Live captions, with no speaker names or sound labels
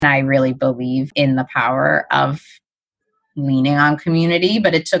I really believe in the power of leaning on community,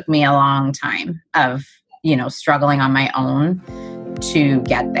 but it took me a long time of, struggling on my own to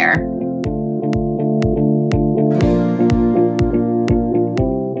get there.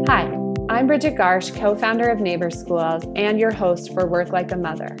 Hi, I'm Bridget Garsh, co-founder of Neighbor Schools and your host for Work Like a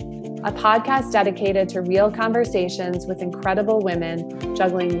Mother, a podcast dedicated to real conversations with incredible women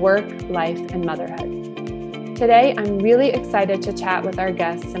juggling work, life, and motherhood. Today, I'm really excited to chat with our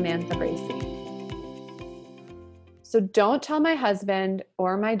guest, Samantha Bracey. So don't tell my husband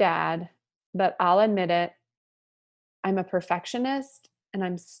or my dad, but I'll admit it, I'm a perfectionist and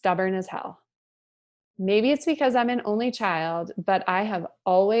I'm stubborn as hell. Maybe it's because I'm an only child, but I have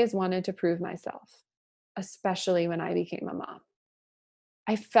always wanted to prove myself, especially when I became a mom.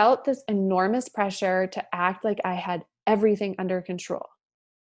 I felt this enormous pressure to act like I had everything under control.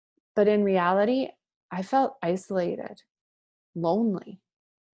 But in reality, I felt isolated, lonely.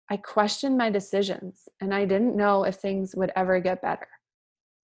 I questioned my decisions, and I didn't know if things would ever get better.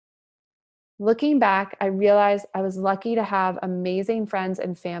 Looking back, I realized I was lucky to have amazing friends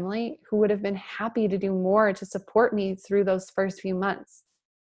and family who would have been happy to do more to support me through those first few months.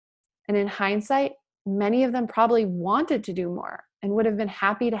 And in hindsight, many of them probably wanted to do more and would have been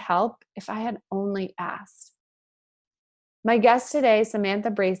happy to help if I had only asked. My guest today, Samantha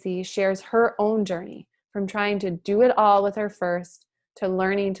Bracey, shares her own journey from trying to do it all with her first to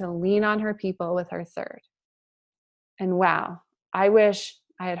learning to lean on her people with her third. And wow, I wish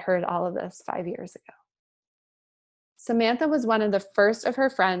I had heard all of this 5 years ago. Samantha was one of the first of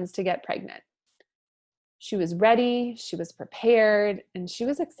her friends to get pregnant. She was ready, she was prepared, and she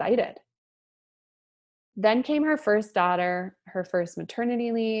was excited. Then came her first daughter, her first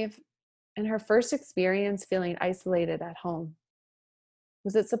maternity leave, and her first experience feeling isolated at home.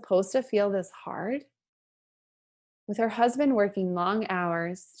 Was it supposed to feel this hard? With her husband working long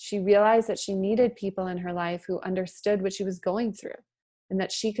hours, she realized that she needed people in her life who understood what she was going through and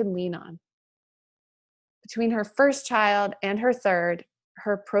that she could lean on. Between her first child and her third,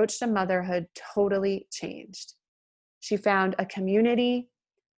 her approach to motherhood totally changed. She found a community,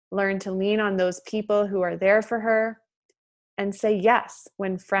 learned to lean on those people who are there for her, and say yes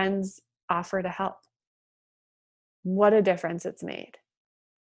when friends offer to help. What a difference it's made.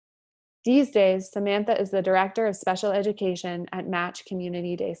 These days, Samantha is the director of special education at Match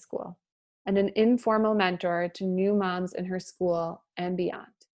Community Day School and an informal mentor to new moms in her school and beyond.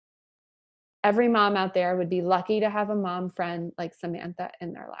 Every mom out there would be lucky to have a mom friend like Samantha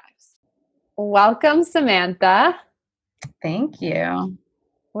in their lives. Welcome, Samantha. Thank you.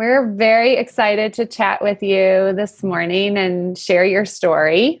 We're very excited to chat with you this morning and share your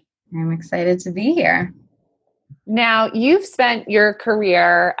story. I'm excited to be here. Now, you've spent your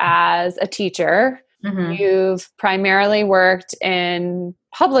career as a teacher. Mm-hmm. You've primarily worked in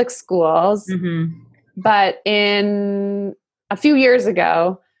public schools, but in a few years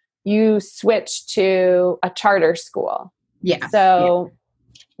ago, you switched to a charter school. Yeah. So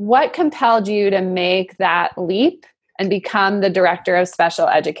what compelled you to make that leap and become the director of special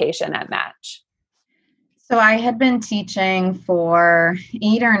education at Match? So I had been teaching for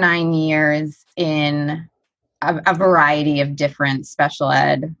 8 or 9 years in a variety of different special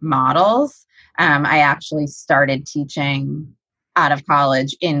ed models. I actually started teaching out of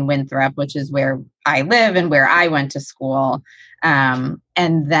college in Winthrop, which is where I live and where I went to school. And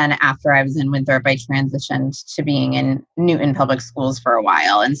then after I was in Winthrop, I transitioned to being in Newton Public Schools for a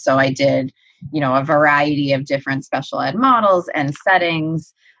while. And so I did, a variety of different special ed models and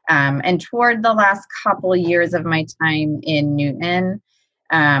settings. And toward the last couple of years of my time in Newton,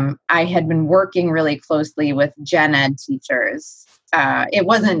 I had been working really closely with gen ed teachers. It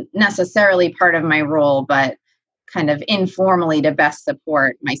wasn't necessarily part of my role, but kind of informally to best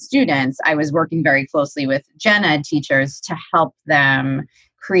support my students, I was working very closely with gen ed teachers to help them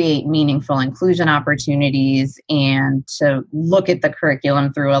create meaningful inclusion opportunities and to look at the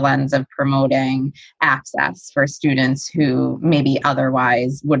curriculum through a lens of promoting access for students who maybe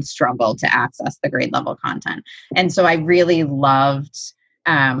otherwise would struggle to access the grade level content. And so I really loved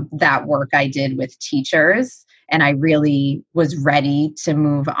that work I did with teachers. And I really was ready to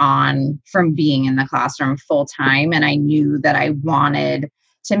move on from being in the classroom full time. And I knew that I wanted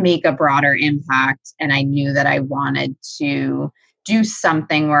to make a broader impact. And I knew that I wanted to do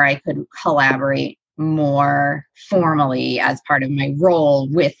something where I could collaborate more formally as part of my role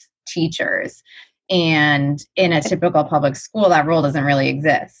with teachers. And in a typical public school, that role doesn't really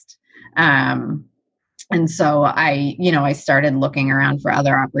exist. And so I started looking around for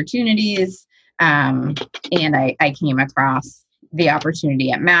other opportunities. And I came across the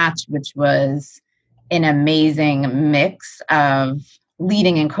opportunity at Match, which was an amazing mix of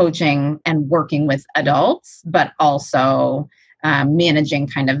leading and coaching and working with adults, but also managing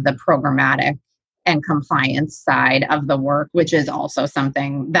kind of the programmatic and compliance side of the work, which is also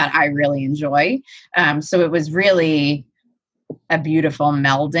something that I really enjoy. So it was really a beautiful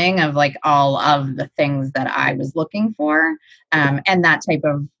melding of like all of the things that I was looking for. And that type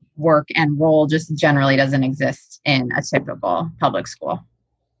of work and role just generally doesn't exist in a typical public school.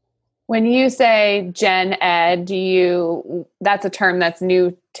 When you say gen ed, that's a term that's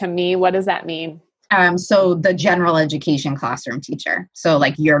new to me. What does that mean? So the general education classroom teacher. So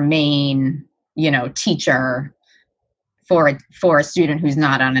like your main, teacher for a student who's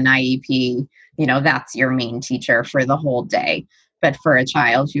not on an IEP, that's your main teacher for the whole day. But for a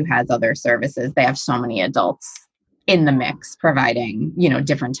child who has other services, they have so many adults in the mix providing,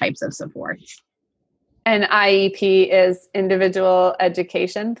 different types of support. An IEP is individual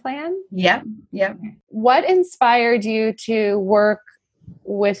education plan? Yep. What inspired you to work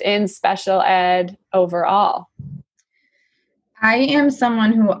within special ed overall? I am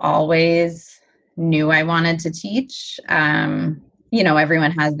someone who always knew I wanted to teach.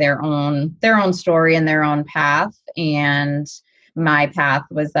 Everyone has their own story and their own path. And my path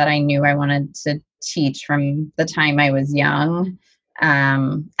was that I knew I wanted to teach from the time I was young.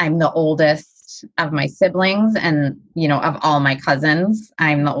 I'm the oldest of my siblings and, of all my cousins,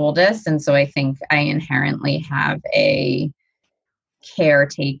 I'm the oldest. And so I think I inherently have a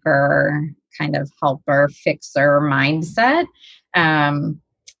caretaker, kind of helper, fixer mindset.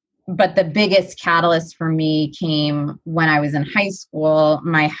 But the biggest catalyst for me came when I was in high school.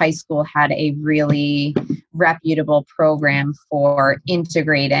 My high school had a really reputable program for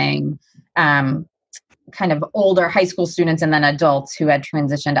integrating kind of older high school students and then adults who had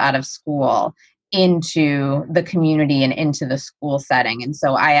transitioned out of school into the community and into the school setting. And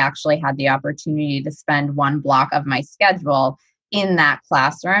so I actually had the opportunity to spend one block of my schedule in that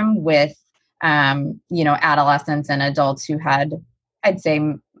classroom with, adolescents and adults who had, I'd say,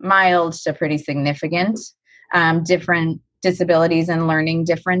 mild to pretty significant different disabilities and learning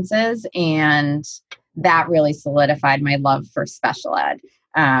differences. And that really solidified my love for special ed.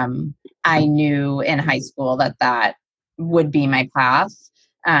 I knew in high school that would be my path.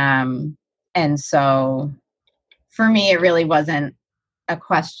 And so for me, it really wasn't a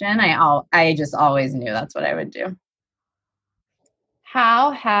question. I just always knew that's what I would do.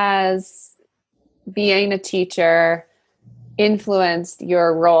 How has being a teacher influenced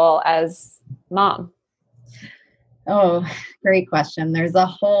your role as mom? Oh, great question. I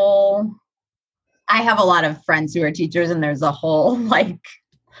have a lot of friends who are teachers, and there's a whole, I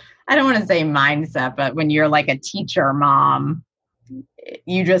don't want to say mindset, but when you're like a teacher mom,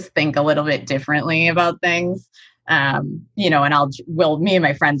 you just think a little bit differently about things. And me and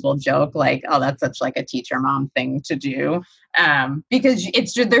my friends will joke like, oh, that's such like a teacher mom thing to do. Because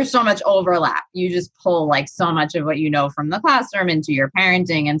there's so much overlap. You just pull like so much of what you know from the classroom into your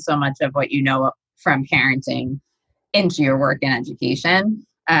parenting and so much of what you know from parenting into your work in education.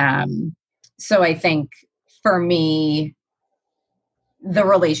 So I think for me, the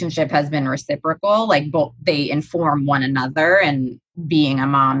relationship has been reciprocal. Like both, they inform one another, and being a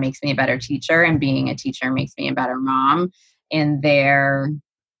mom makes me a better teacher and being a teacher makes me a better mom. And there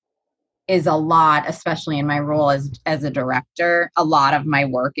is a lot, especially in my role as a director, a lot of my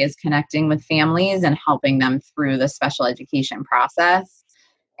work is connecting with families and helping them through the special education process.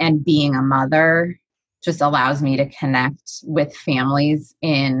 And being a mother just allows me to connect with families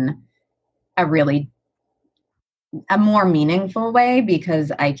in a more meaningful way,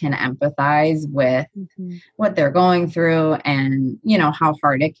 because I can empathize with what they're going through and, how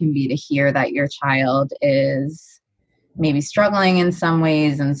hard it can be to hear that your child is maybe struggling in some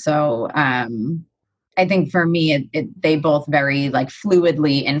ways. And so I think for me, they both very like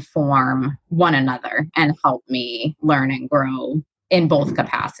fluidly inform one another and help me learn and grow in both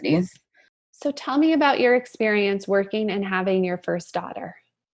capacities. So tell me about your experience working and having your first daughter.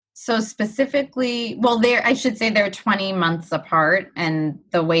 So specifically, I should say they're 20 months apart, and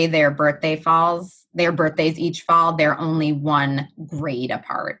the way their birthdays each fall, they're only one grade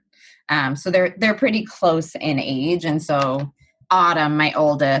apart. So they're pretty close in age. And so Autumn, my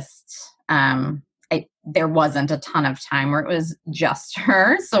oldest, there wasn't a ton of time where it was just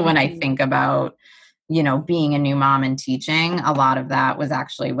her. So when I think about, being a new mom and teaching, a lot of that was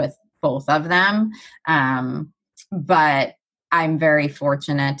actually with both of them. But I'm very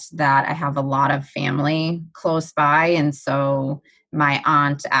fortunate that I have a lot of family close by. And so my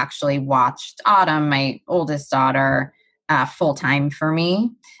aunt actually watched Autumn, my oldest daughter, full time for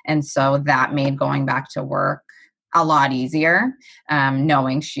me. And so that made going back to work a lot easier,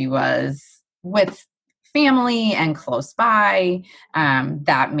 knowing she was with family and close by.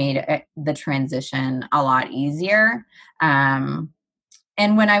 That made the transition a lot easier. And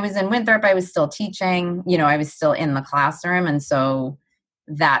when I was in Winthrop, I was still teaching, I was still in the classroom. And so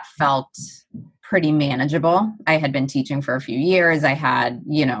that felt pretty manageable. I had been teaching for a few years. I had,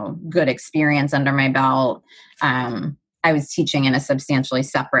 good experience under my belt. I was teaching in a substantially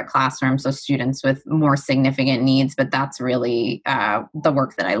separate classroom, so students with more significant needs, but that's really the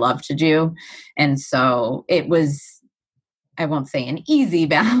work that I love to do. And so it was, I won't say an easy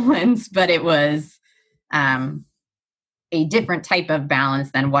balance, but it was a different type of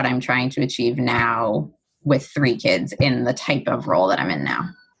balance than what I'm trying to achieve now with 3 kids in the type of role that I'm in now.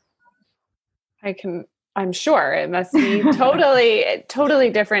 I'm sure it must be totally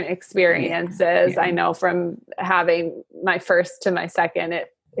different experiences. Yeah. I know from having my first to my second,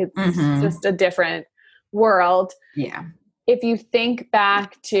 it's just a different world. Yeah. If you think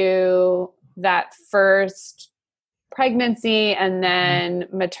back to that first pregnancy and then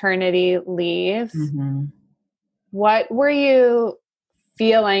maternity leave, what were you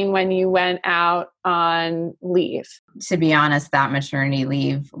feeling when you went out on leave? To be honest, that maternity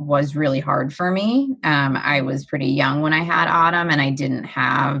leave was really hard for me. I was pretty young when I had Autumn, and I didn't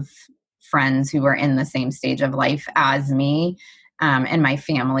have friends who were in the same stage of life as me. And my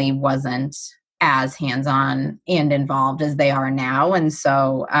family wasn't as hands-on and involved as they are now. And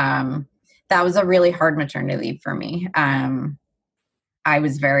so that was a really hard maternity leave for me. I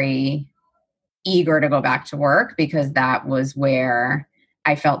was very eager to go back to work because that was where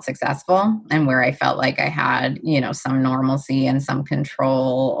I felt successful and where I felt like I had, some normalcy and some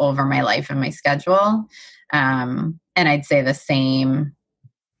control over my life and my schedule. And I'd say the same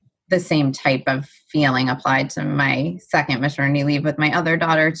type of feeling applied to my second maternity leave with my other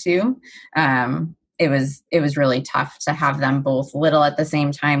daughter too. It was really tough to have them both little at the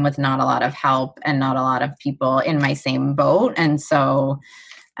same time with not a lot of help and not a lot of people in my same boat. And so,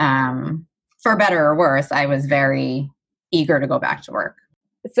 for better or worse, I was very eager to go back to work.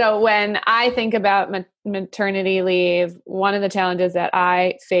 So when I think about maternity leave, one of the challenges that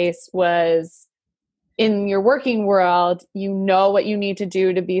I faced was in your working world, you know what you need to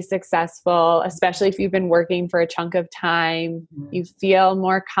do to be successful, especially if you've been working for a chunk of time. You feel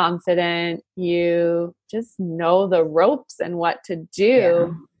more confident. You just know the ropes and what to do.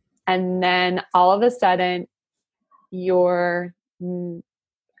 Yeah. And then all of a sudden, you're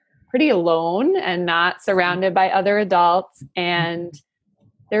pretty alone and not surrounded by other adults. And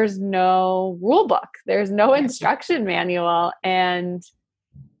there's no rule book. There's no instruction manual. And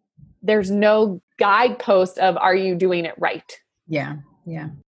there's no guidepost of, are you doing it right? Yeah. Yeah.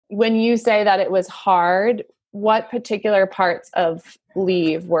 When you say that it was hard, what particular parts of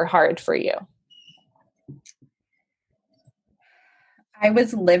leave were hard for you? I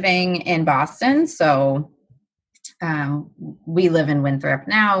was living in Boston, so we live in Winthrop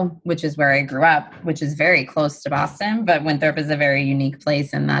now, which is where I grew up, which is very close to Boston, but Winthrop is a very unique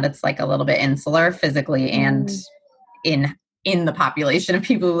place in that it's like a little bit insular physically and in the population of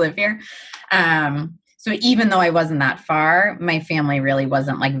people who live here. So even though I wasn't that far, my family really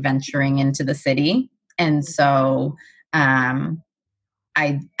wasn't like venturing into the city. And so I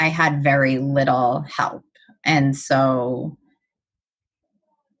had very little help. And so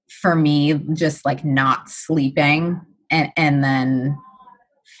for me, just like not sleeping and then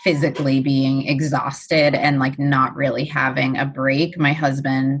physically being exhausted and like not really having a break. My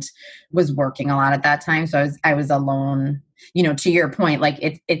husband was working a lot at that time. So I was alone, to your point, like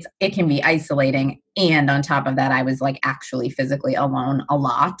it can be isolating. And on top of that, I was like actually physically alone a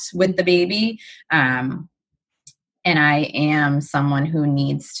lot with the baby. And I am someone who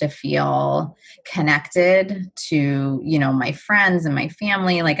needs to feel connected to, my friends and my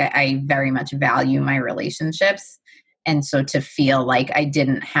family. Like I very much value my relationships. And so to feel like I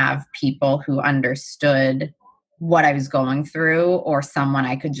didn't have people who understood what I was going through, or someone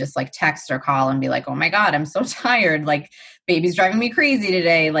I could just like text or call and be like, oh my God, I'm so tired. Like baby's driving me crazy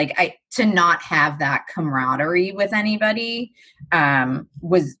today. Like to not have that camaraderie with anybody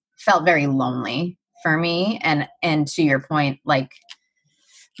felt very lonely for me. And to your point, like,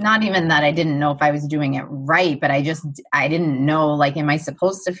 not even that I didn't know if I was doing it right, but I didn't know, like, am I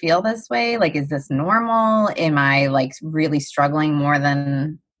supposed to feel this way? Like, is this normal? Am I like really struggling more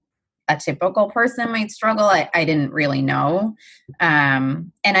than a typical person might struggle? I didn't really know.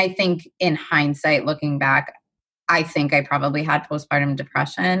 And I think in hindsight, looking back, I think I probably had postpartum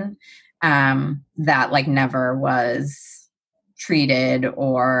depression that like never was treated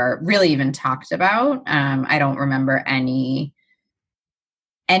or really even talked about. I don't remember any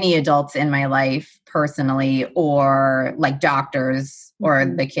any adults in my life personally, or like doctors or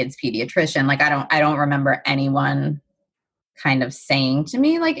the kid's pediatrician. Like I don't remember anyone kind of saying to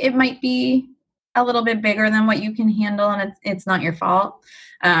me like it might be a little bit bigger than what you can handle and it's not your fault.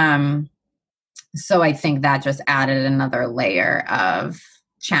 So I think that just added another layer of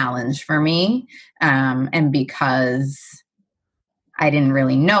challenge for me. And because I didn't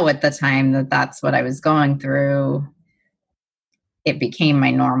really know at the time that that's what I was going through, it became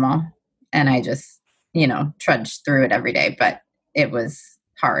my normal. And I just, trudged through it every day, but it was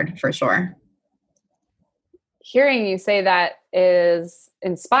hard for sure. Hearing you say that is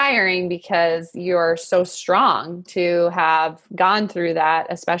inspiring because you're so strong to have gone through that,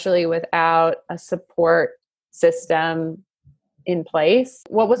 especially without a support system in place.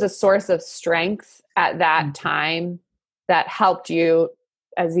 What was a source of strength at that time that helped you,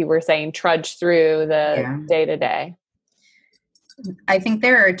 as you were saying, trudge through the day to day? I think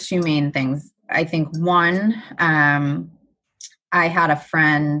there are two main things. I think one, I had a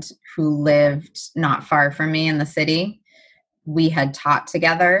friend who lived not far from me in the city. We had taught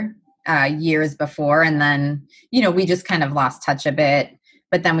together years before, and then, we just kind of lost touch a bit,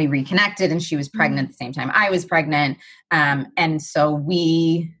 but then we reconnected and she was pregnant at the same time I was pregnant. And so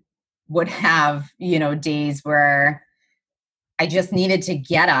we would have, days where I just needed to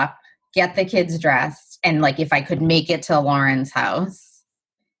get up, get the kids dressed. And like, if I could make it to Lauren's house,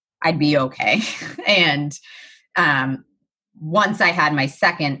 I'd be okay. And once I had my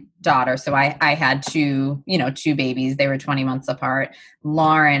second daughter, so I had two babies, they were 20 months apart.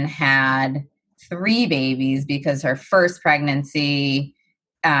 Lauren had 3 babies because her first pregnancy,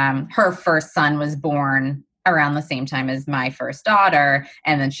 her first son was born around the same time as my first daughter.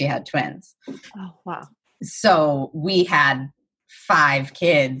 And then she had twins. Oh, wow. So we had 5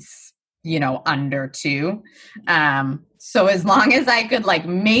 kids, under 2. So as long as I could like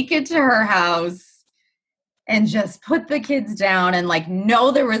make it to her house and just put the kids down and like know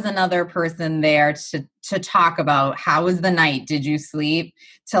there was another person there to talk about how was the night, did you sleep,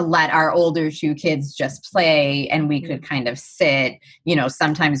 to let our older 2 kids just play and we could kind of sit,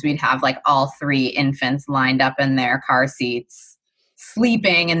 sometimes we'd have like all 3 infants lined up in their car seats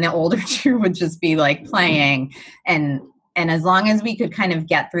sleeping and the older 2 would just be like playing. And as long as we could kind of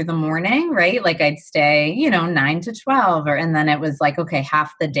get through the morning, right? Like I'd stay, 9 to 12 and then it was like, okay,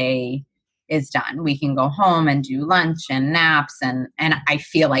 half the day is done. We can go home and do lunch and naps. And I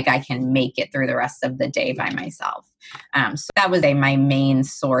feel like I can make it through the rest of the day by myself. So that was my main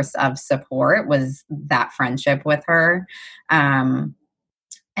source of support, was that friendship with her. And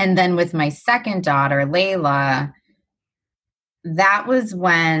then with my second daughter, Layla, that was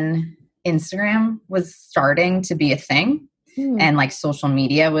when Instagram was starting to be a thing and like social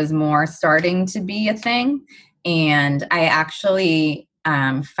media was more starting to be a thing. And I actually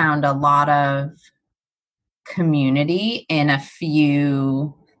found a lot of community in a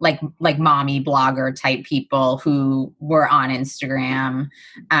few like mommy blogger type people who were on Instagram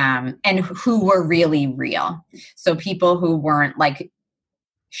and who were really real. So people who weren't like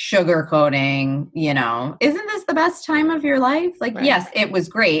sugarcoating, isn't this the best time of your life? Like, right. Yes, it was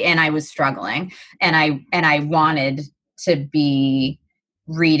great. And I was struggling and I wanted to be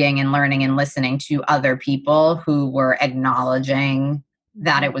reading and learning and listening to other people who were acknowledging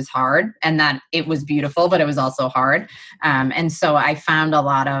that it was hard and that it was beautiful, but it was also hard. And so I found a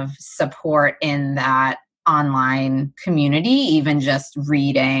lot of support in that online community, even just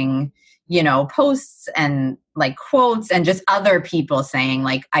reading, posts and like quotes and just other people saying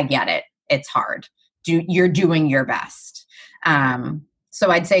like, I get it. It's hard. You're doing your best. So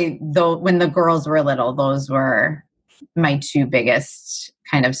I'd say though, when the girls were little, those were my 2 biggest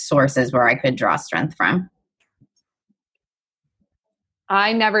kind of sources where I could draw strength from.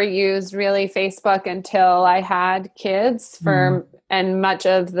 I never used really Facebook until I had kids and much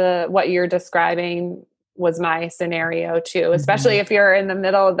of what you're describing was my scenario too, especially if you're in the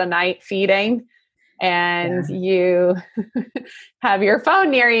middle of the night feeding and you have your phone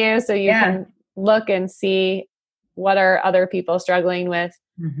near you so you can look and see what are other people struggling with.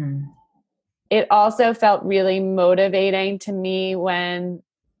 It also felt really motivating to me when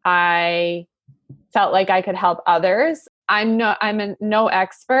I felt like I could help others. I'm no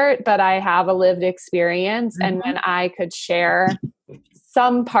expert, but I have a lived experience. And when I could share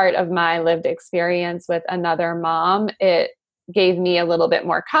some part of my lived experience with another mom, it gave me a little bit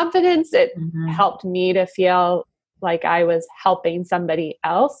more confidence. It helped me to feel like I was helping somebody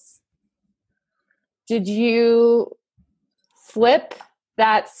else. Did you flip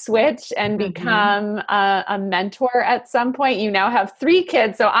that switch and become a mentor at some point? You now have 3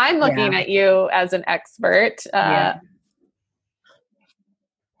 kids, so I'm looking at you as an expert.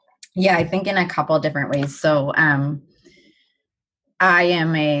 Yeah, I think in a couple different ways. So I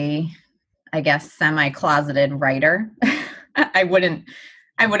am I guess, semi-closeted writer. I wouldn't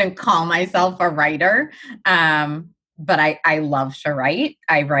call myself a writer, but I love to write.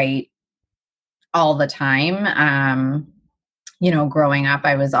 I write all the time. Growing up,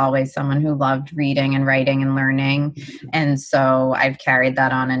 I was always someone who loved reading and writing and learning. And so I've carried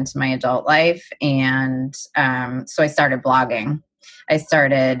that on into my adult life. And so I started blogging.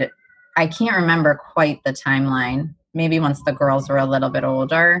 I can't remember quite the timeline, maybe once the girls were a little bit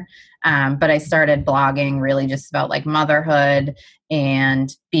older. But I started blogging really just about like motherhood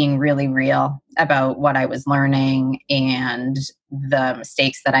and being really real about what I was learning and the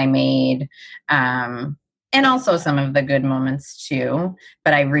mistakes that I made. And also some of the good moments too.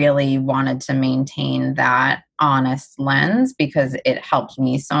 But I really wanted to maintain that honest lens because it helped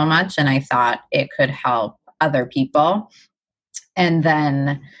me so much. And I thought it could help other people. And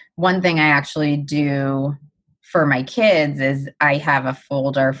then one thing I actually do for my kids is I have a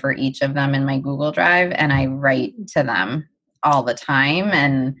folder for each of them in my Google Drive and I write to them all the time.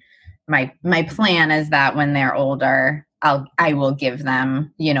 And my plan is that when they're older, I will give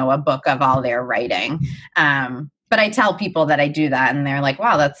them, a book of all their writing. But I tell people that I do that and they're like,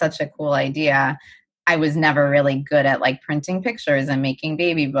 wow, that's such a cool idea. I was never really good at like printing pictures and making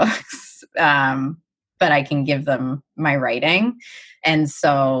baby books. But I can give them my writing. And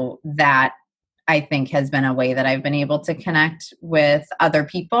so that I think has been a way that I've been able to connect with other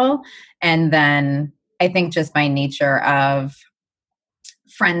people. And then I think just by nature of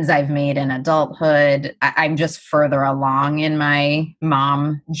friends I've made in adulthood, I'm just further along in my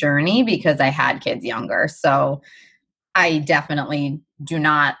mom journey because I had kids younger. So I definitely do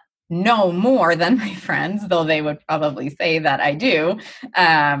not know more than my friends, though they would probably say that I do.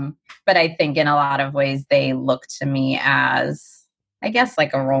 But I think in a lot of ways, they look to me as, I guess,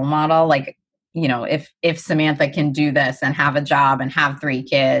 like a role model. Like, if Samantha can do this and have a job and have 3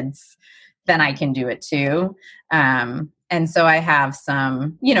 kids, then I can do it too. And so I have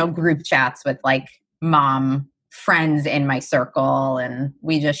some, group chats with like mom friends in my circle, and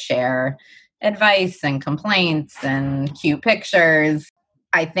we just share advice and complaints and cute pictures.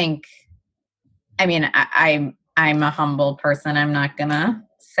 I'm a humble person. I'm not gonna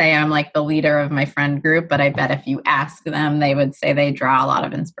say I'm like the leader of my friend group, but I bet if you ask them, they would say they draw a lot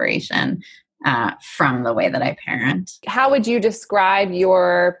of inspiration from the way that I parent. How would you describe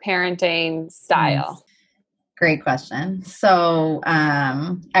your parenting style? Great question. So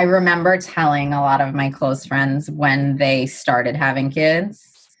I remember telling a lot of my close friends when they started having kids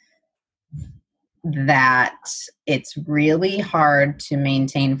that it's really hard to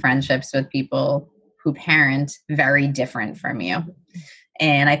maintain friendships with people who parent very different from you.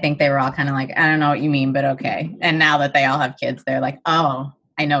 And I think they were all kind of like, I don't know what you mean, but okay. And now that they all have kids, they're like, oh,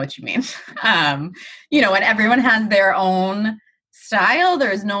 I know what you mean. And everyone has their own style.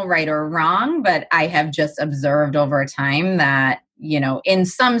 There's no right or wrong, but I have just observed over time that, in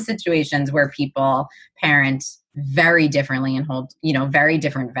some situations where people parent very differently and hold, very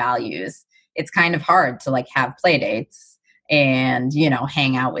different values, it's kind of hard to like have play dates and,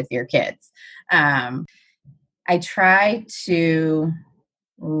 hang out with your kids. I try to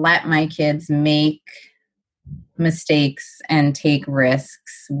let my kids make mistakes and take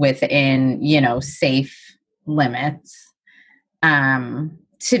risks within, safe limits,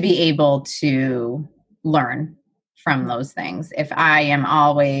 to be able to learn from those things. If I am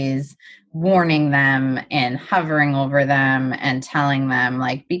always warning them and hovering over them and telling them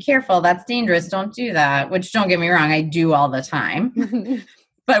like, be careful, that's dangerous, don't do that, which don't get me wrong, I do all the time.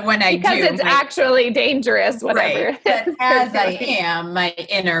 But when I because it's actually dangerous, whatever. Right. But as I am, my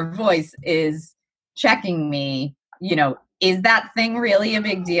inner voice is checking me, is that thing really a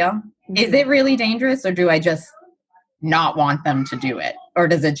big deal? Is it really dangerous, or do I just not want them to do it? Or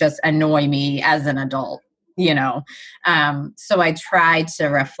does it just annoy me as an adult? So I try to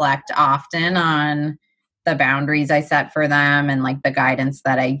reflect often on the boundaries I set for them and like the guidance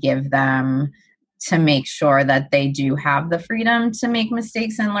that I give them to make sure that they do have the freedom to make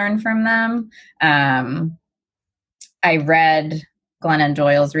mistakes and learn from them. I read Glennon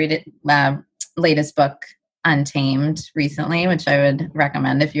Doyle's latest book, Untamed, recently, which I would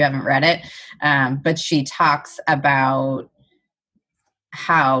recommend if you haven't read it. But she talks about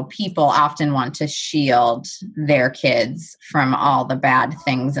how people often want to shield their kids from all the bad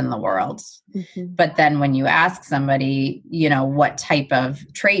things in the world. Mm-hmm. But then when you ask somebody, what type of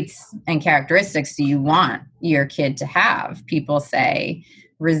traits and characteristics do you want your kid to have? People say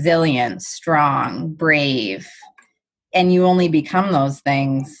resilient, strong, brave. And you only become those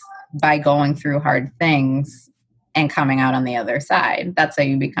things by going through hard things and coming out on the other side. That's how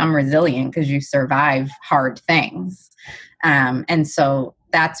you become resilient, because you survive hard things. And so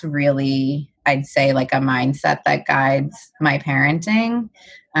that's really, I'd say, like a mindset that guides my parenting,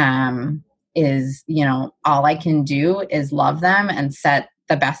 is, all I can do is love them and set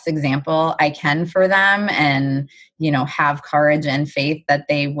the best example I can for them, and, have courage and faith that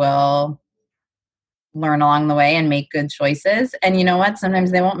they will learn along the way and make good choices. And you know what?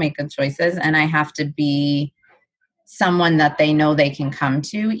 Sometimes they won't make good choices, and I have to be someone that they know they can come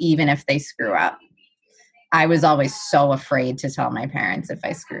to, even if they screw up. I was always so afraid to tell my parents if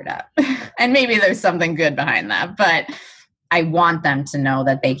I screwed up. And maybe there's something good behind that, but I want them to know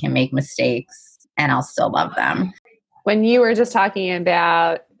that they can make mistakes and I'll still love them. When you were just talking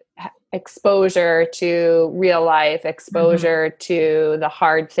about exposure to real life, exposure to the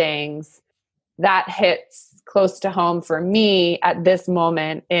hard things, that hits close to home for me at this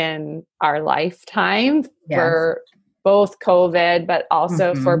moment in our lifetime. Yes. For both COVID, but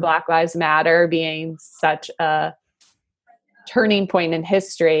also for Black Lives Matter being such a turning point in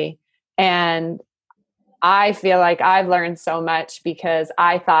history. And I feel like I've learned so much, because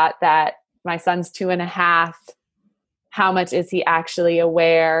I thought that my son's 2.5, how much is he actually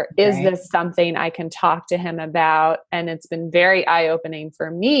aware? Is this something I can talk to him about? And it's been very eye-opening for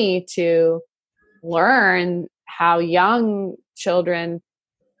me to learn how young children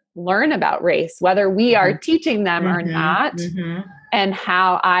learn about race, whether we are teaching them or not, and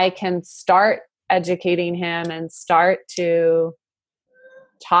how I can start educating him and start to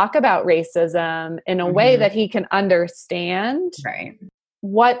talk about racism in a way that he can understand. Right.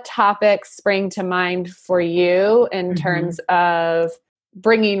 What topics spring to mind for you in terms of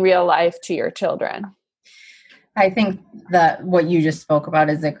bringing real life to your children? I think that what you just spoke about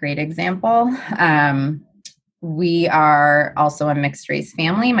is a great example. We are also a mixed race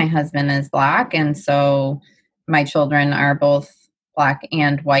family. My husband is Black, and so my children are both Black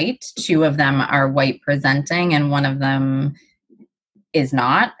and white. 2 of them are white presenting, and 1 of them is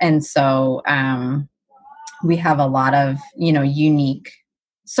not. And so we have a lot of, unique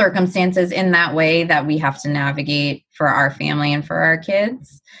circumstances in that way that we have to navigate for our family and for our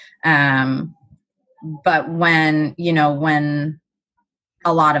kids. But when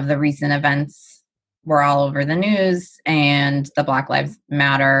a lot of the recent events were all over the news and the Black Lives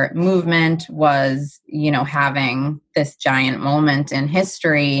Matter movement was, having this giant moment in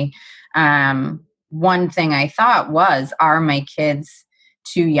history, one thing I thought was, are my kids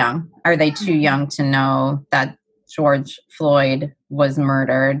too young? Are they too young to know that George Floyd was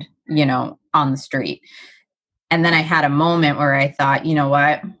murdered, on the street? And then I had a moment where I thought, you know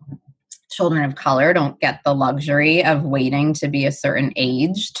what? Children of color don't get the luxury of waiting to be a certain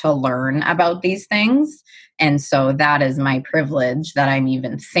age to learn about these things. And so that is my privilege, that I'm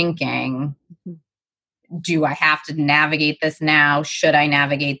even thinking, do I have to navigate this now? Should I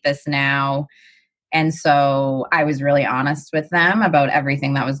navigate this now? And so I was really honest with them about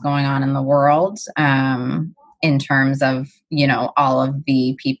everything that was going on in the world, in terms of, all of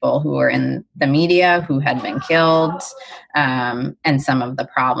the people who were in the media who had been killed, and some of the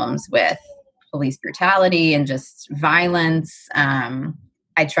problems with police brutality and just violence.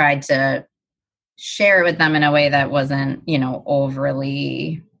 I tried to share it with them in a way that wasn't,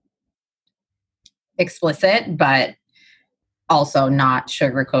 overly explicit, but also not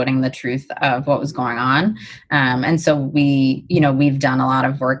sugarcoating the truth of what was going on. And so we've done a lot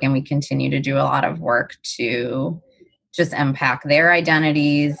of work, and we continue to do a lot of work to just unpack their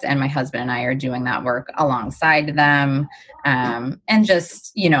identities. And my husband and I are doing that work alongside them, and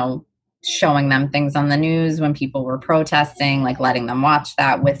just, showing them things on the news when people were protesting, like letting them watch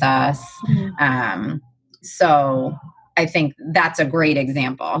that with us. So I think that's a great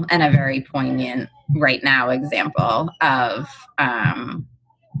example, and a very poignant right now example of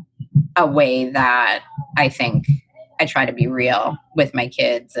a way that I think I try to be real with my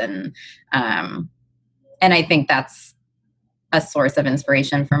kids. And I think that's a source of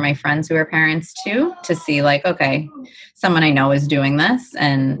inspiration for my friends who are parents too, to see like, okay, someone I know is doing this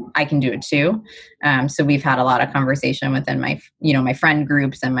and I can do it too. So we've had a lot of conversation within my friend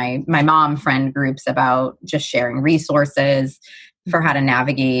groups and my mom friend groups about just sharing resources for how to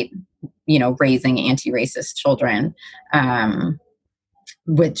navigate, raising anti-racist children,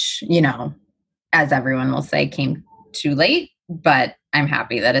 which, as everyone will say, came too late, but I'm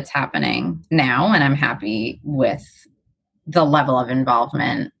happy that it's happening now. And I'm happy with the level of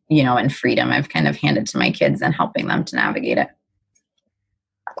involvement, and freedom I've kind of handed to my kids and helping them to navigate it.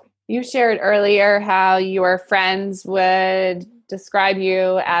 You shared earlier how your friends would describe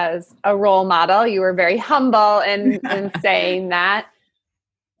you as a role model. You were very humble in saying that.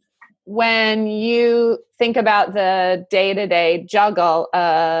 when you think about the day-to-day juggle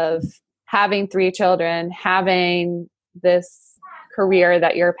of having 3 children, having this career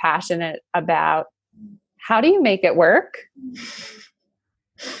that you're passionate about, how do you make it work?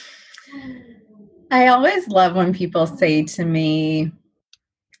 I always love when people say to me,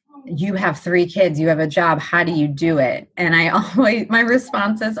 you have 3 kids, you have a job, how do you do it? And my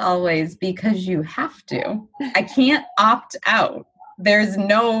response is always, because you have to. I can't opt out. There's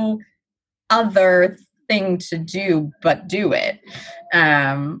no other thing to do but do it.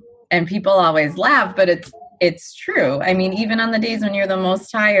 And people always laugh, but it's true. I mean, even on the days when you're the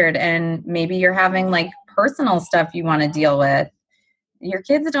most tired and maybe you're having like personal stuff you want to deal with, your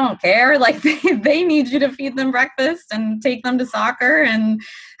kids don't care. Like they need you to feed them breakfast and take them to soccer and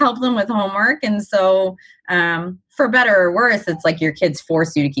help them with homework. And so for better or worse, it's like your kids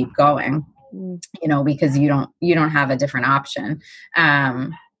force you to keep going, because you don't have a different option.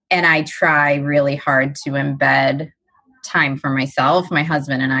 And I try really hard to embed time for myself. My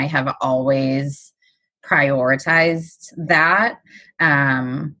husband and I have always prioritized that.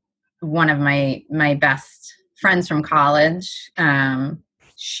 One of my best friends from college,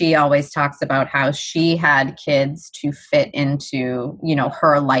 she always talks about how she had kids to fit into,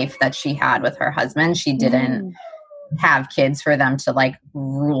 her life that she had with her husband. She didn't have kids for them to like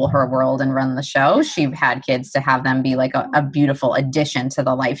rule her world and run the show. She had kids to have them be like a beautiful addition to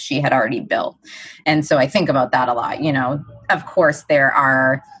the life she had already built. And so I think about that a lot. Of course there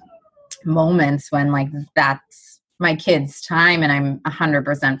are moments when like that's my kids' time and I'm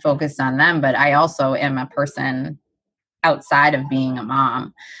 100% focused on them, but I also am a person outside of being a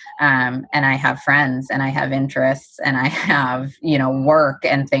mom. And I have friends and I have interests and I have, work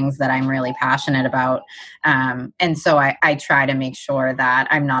and things that I'm really passionate about. And so I try to make sure that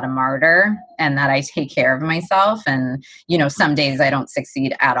I'm not a martyr and that I take care of myself. And, some days I don't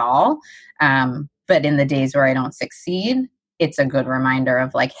succeed at all. But in the days where I don't succeed, it's a good reminder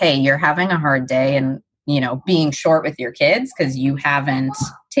of like, hey, you're having a hard day and, being short with your kids because you haven't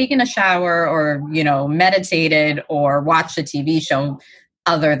taken a shower or, meditated or watched a TV show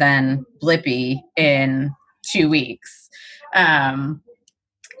other than Blippi in 2 weeks.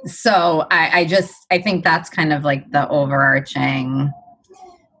 So I think that's kind of like the overarching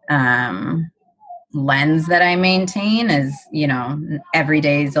lens that I maintain is, every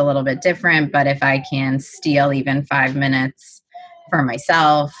day is a little bit different, but if I can steal even 5 minutes for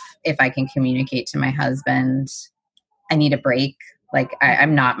myself, if I can communicate to my husband, I need a break. Like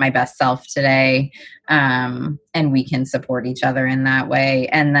I'm not my best self today. And we can support each other in that way.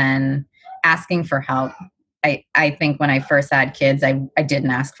 And then asking for help. I think when I first had kids, I didn't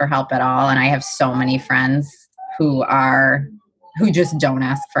ask for help at all. And I have so many friends who just don't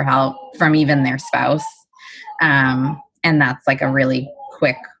ask for help from even their spouse. And that's like a really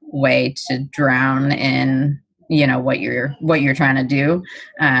quick way to drown in, what you're trying to do.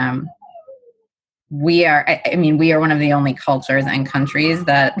 We are one of the only cultures and countries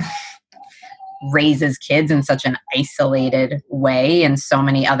that raises kids in such an isolated way. In so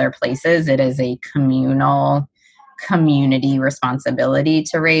many other places, it is a community responsibility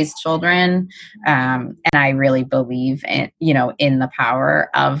to raise children. And I really believe in the power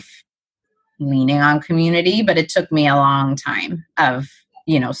of leaning on community, but it took me a long time of,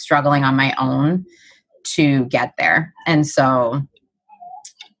 struggling on my own to get there. And so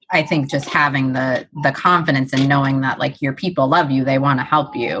I think just having the confidence and knowing that like your people love you, they want to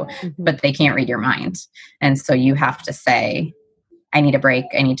help you, but they can't read your mind. And so you have to say, I need a break.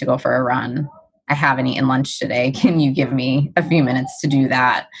 I need to go for a run. I haven't eaten lunch today. Can you give me a few minutes to do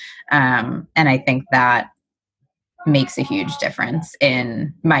that? And I think that makes a huge difference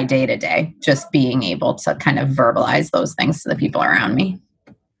in my day to day, just being able to kind of verbalize those things to the people around me.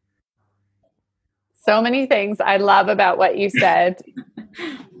 So many things I love about what you said.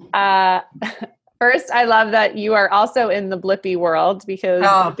 First, I love that you are also in the Blippi world because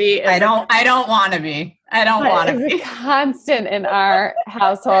Blippi is I don't want to be. I don't want to be constant in our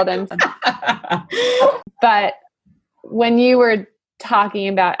household. But when you were talking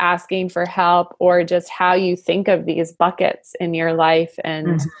about asking for help or just how you think of these buckets in your life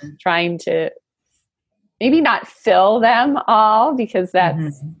and trying to maybe not fill them all because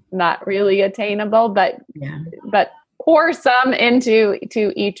that's not really attainable, but pour some into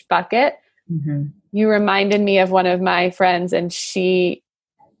each bucket. You reminded me of one of my friends, and she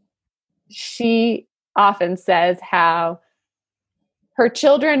often says how her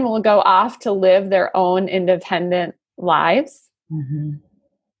children will go off to live their own independent lives.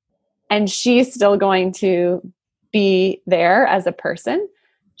 And she's still going to be there as a person.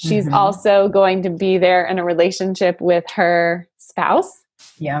 She's also going to be there in a relationship with her spouse.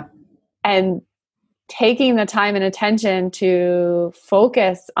 Yeah. And taking the time and attention to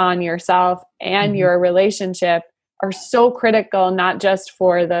focus on yourself and your relationship are so critical, not just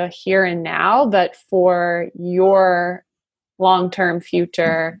for the here and now, but for your long-term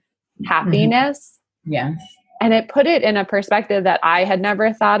future happiness. Yes. And it put it in a perspective that I had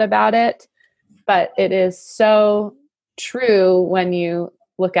never thought about it, but it is so true when you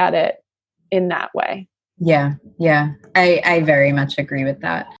look at it in that way. Yeah. Yeah. I very much agree with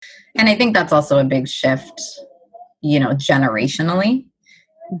that. And I think that's also a big shift, generationally.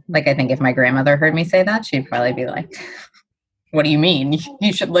 Like, I think if my grandmother heard me say that, she'd probably be like, what do you mean?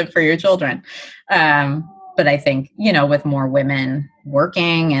 You should live for your children. But I think, with more women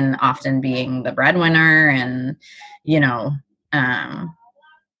working and often being the breadwinner and,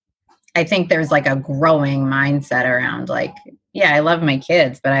 I think there's like a growing mindset around like, yeah, I love my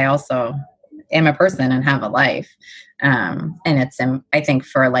kids, but I also am a person and have a life. And it's, I think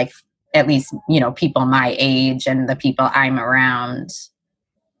for like, at least, people my age and the people I'm around,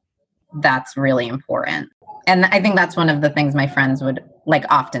 that's really important. And I think that's one of the things my friends would like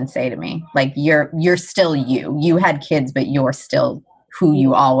often say to me, like, you're still you had kids, but you're still who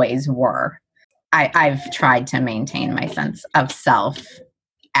you always were. I've tried to maintain my sense of self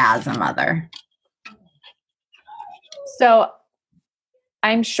as a mother. So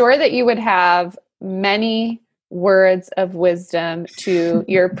I'm sure that you would have many words of wisdom to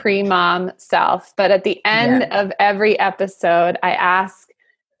your pre-mom self, but at the end of every episode, I ask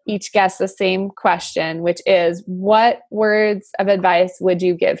each guest the same question, which is, what words of advice would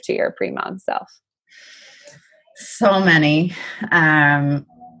you give to your pre-mom self? So many.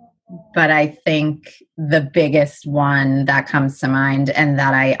 But I think the biggest one that comes to mind and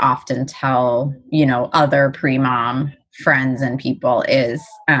that I often tell, other pre-mom friends and people is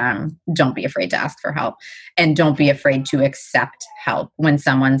don't be afraid to ask for help, and don't be afraid to accept help. When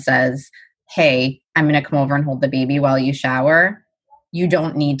someone says, hey, I'm going to come over and hold the baby while you shower, you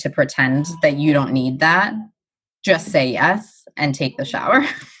don't need to pretend that you don't need that. Just say yes and take the shower,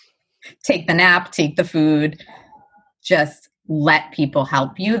 take the nap, take the food. Just let people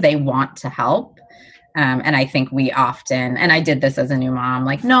help you. They want to help. And I think we often, and I did this as a new mom,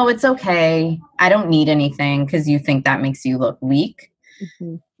 like, no, it's okay. I don't need anything, because you think that makes you look weak,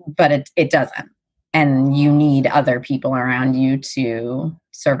 but it doesn't. And you need other people around you to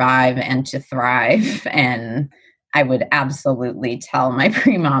survive and to thrive. And I would absolutely tell my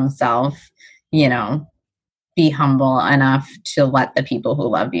pre-mom self, be humble enough to let the people who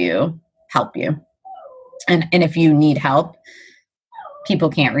love you help you. And if you need help, people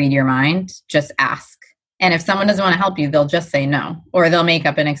can't read your mind, just ask. And if someone doesn't want to help you, they'll just say no, or they'll make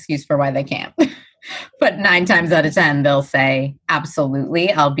up an excuse for why they can't. But 9 times out of 10, they'll say,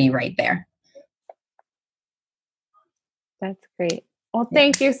 absolutely, I'll be right there. That's great. Well,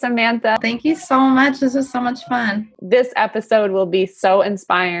 thank you, Samantha. Thank you so much. This was so much fun. This episode will be so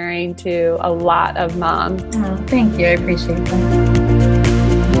inspiring to a lot of moms. Oh, thank you. I appreciate that.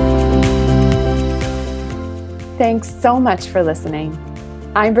 Thanks so much for listening.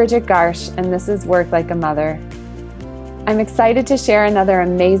 I'm Bridget Garsh, and this is Work Like a Mother. I'm excited to share another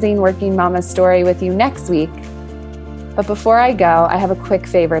amazing working mama story with you next week. But before I go, I have a quick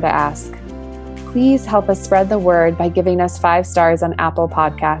favor to ask. Please help us spread the word by giving us 5 stars on Apple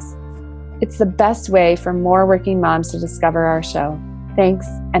Podcasts. It's the best way for more working moms to discover our show. Thanks,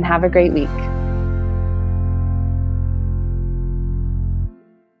 and have a great week.